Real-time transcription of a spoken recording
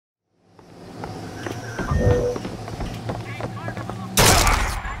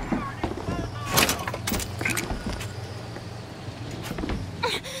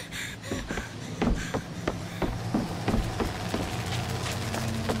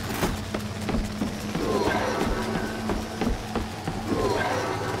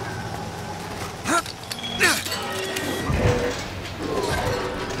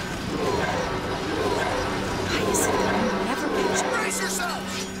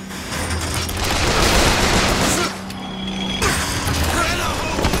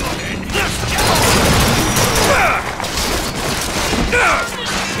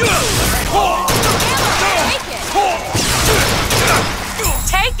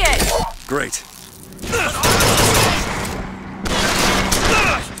rocket! Great.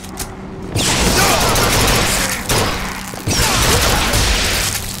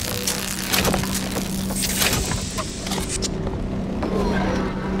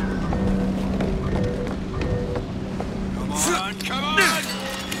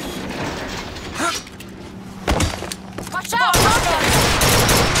 Watch out, rocket!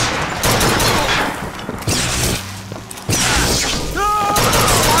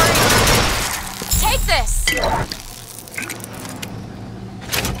 Sorry. Take this!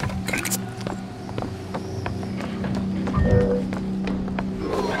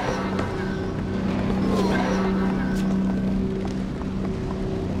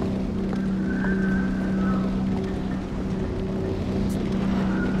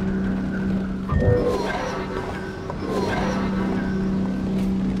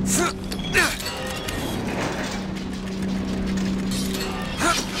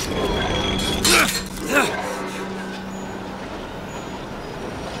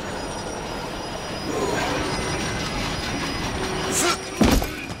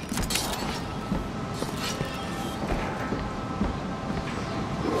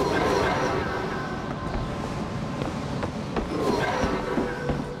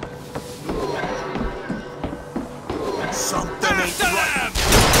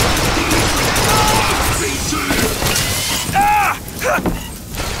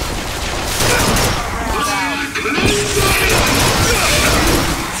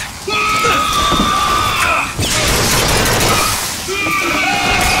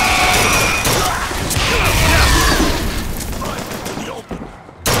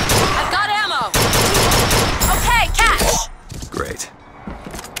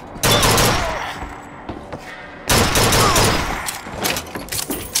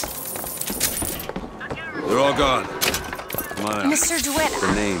 Mr. DeWitt.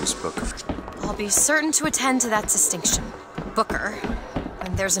 The name's Booker. I'll be certain to attend to that distinction. Booker.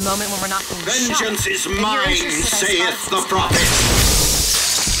 When there's a moment when we're not being shot. Vengeance is mine, saith the prophet.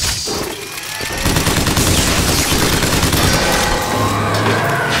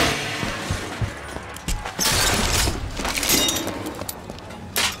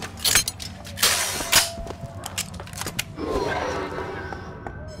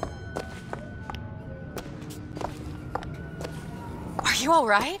 Are you all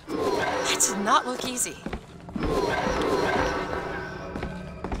right? That did not look easy.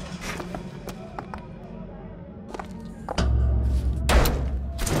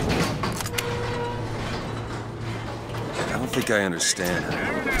 I don't think I understand how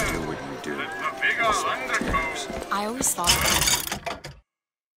you do what you do. I always thought of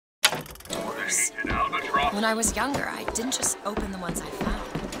doors. When I was younger, I didn't just open the ones I found.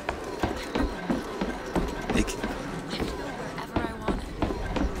 Making I could go wherever I wanted.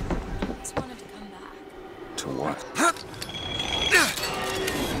 I just wanted to come back. to what?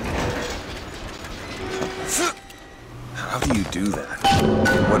 How do you do that?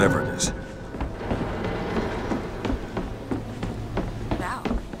 Whatever it is. Wow. I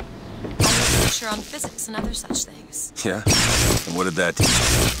was a lecture on physics and other such things. Yeah? And what did that teach you?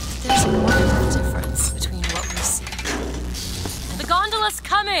 There's a wonderful difference between what we see. The gondola's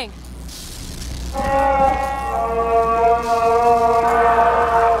coming!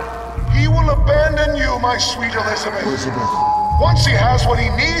 He will abandon you, my sweet Elizabeth. Once he has what he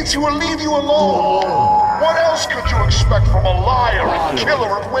needs, he will leave you alone. What else could you expect from a liar and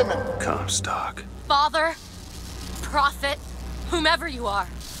killer of women? Comstock. Father, prophet, whomever you are,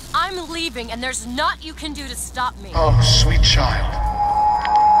 I'm leaving and there's naught you can do to stop me. Oh, sweet child.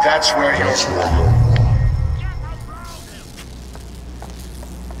 That's where you're...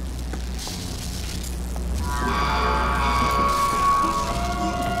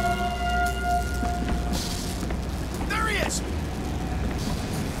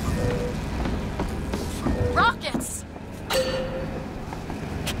 Rockets!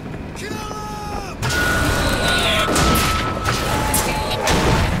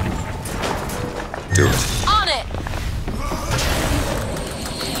 Do it. On it!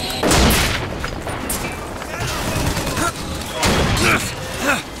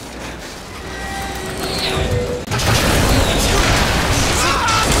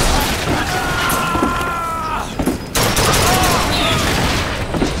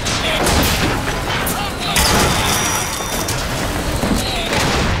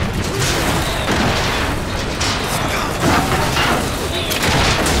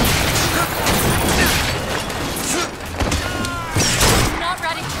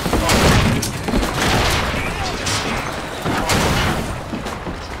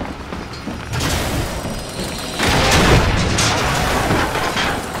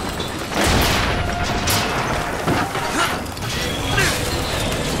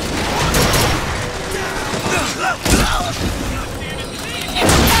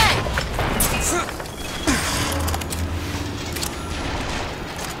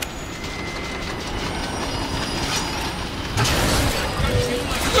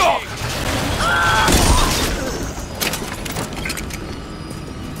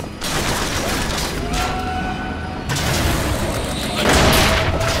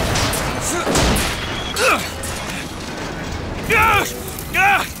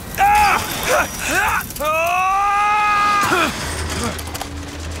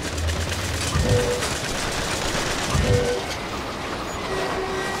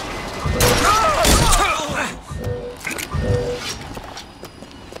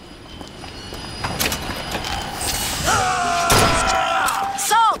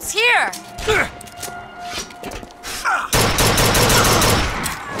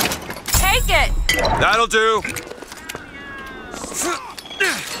 That'll do.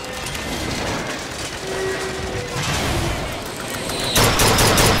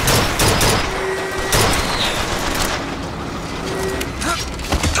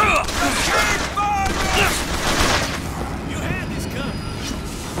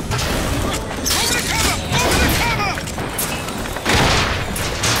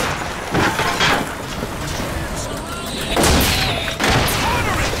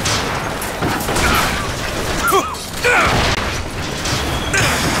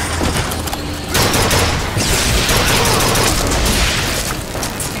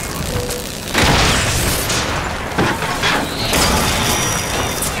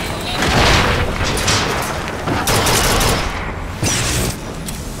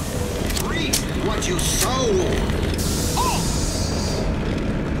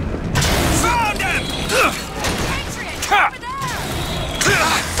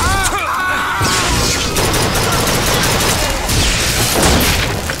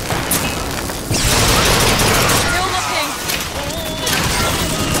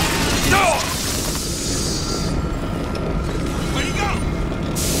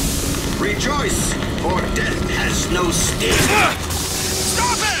 Rejoice, for death has no sting.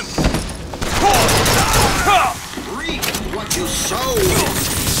 Stop him! Reap what you sow.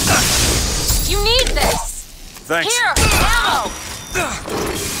 You need this! Thanks. Here,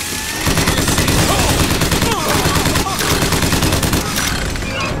 ammo!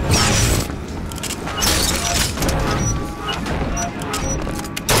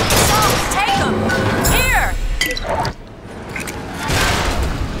 Take them! Here!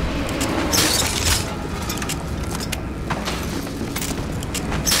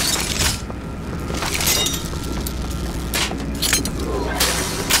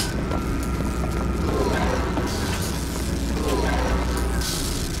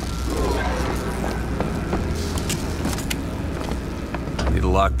 Need a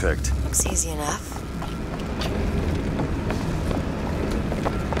lock picked. Looks easy enough.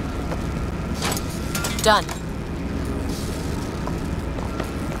 Done.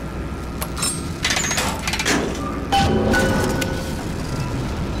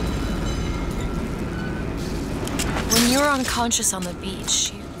 When you were unconscious on the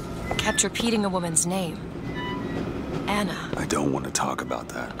beach, you kept repeating a woman's name. Anna. I don't want to talk about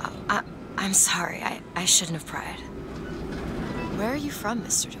that. I'm sorry. I shouldn't have pried. Where are you from,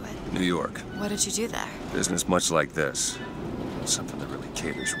 Mr. DeWitt? New York. What did you do there? Business much like this. Something that really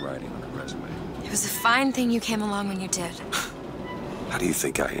caters writing on a resume. It was a fine thing you came along when you did. How do you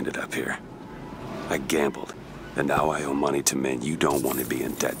think I ended up here? I gambled, and now I owe money to men you don't want to be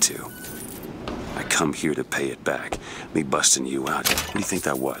in debt to. I come here to pay it back. Me busting you out. What do you think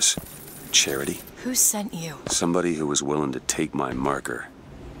that was? Charity? Who sent you? Somebody who was willing to take my marker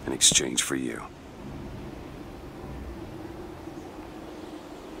in exchange for you.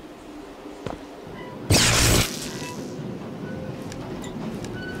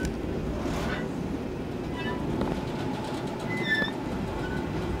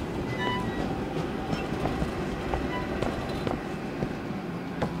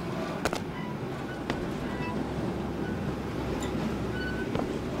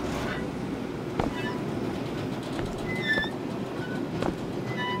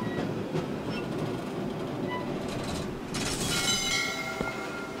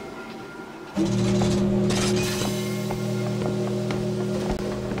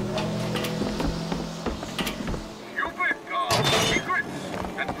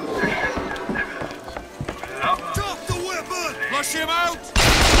 Flush him out!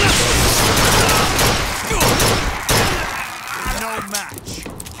 No match.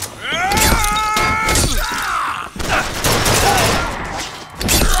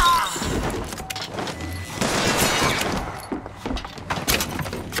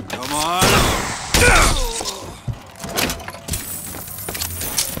 Come on.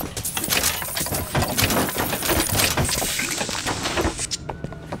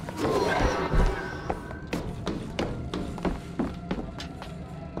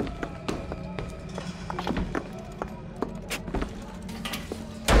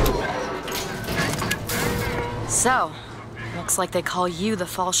 So, looks like they call you the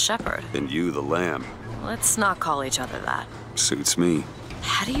false shepherd. And you the lamb. Let's not call each other that. Suits me.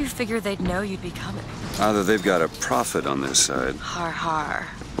 How do you figure they'd know you'd be coming? Either they've got a prophet on their side, Har har.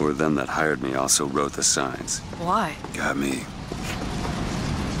 or them that hired me also wrote the signs. Why? Got me.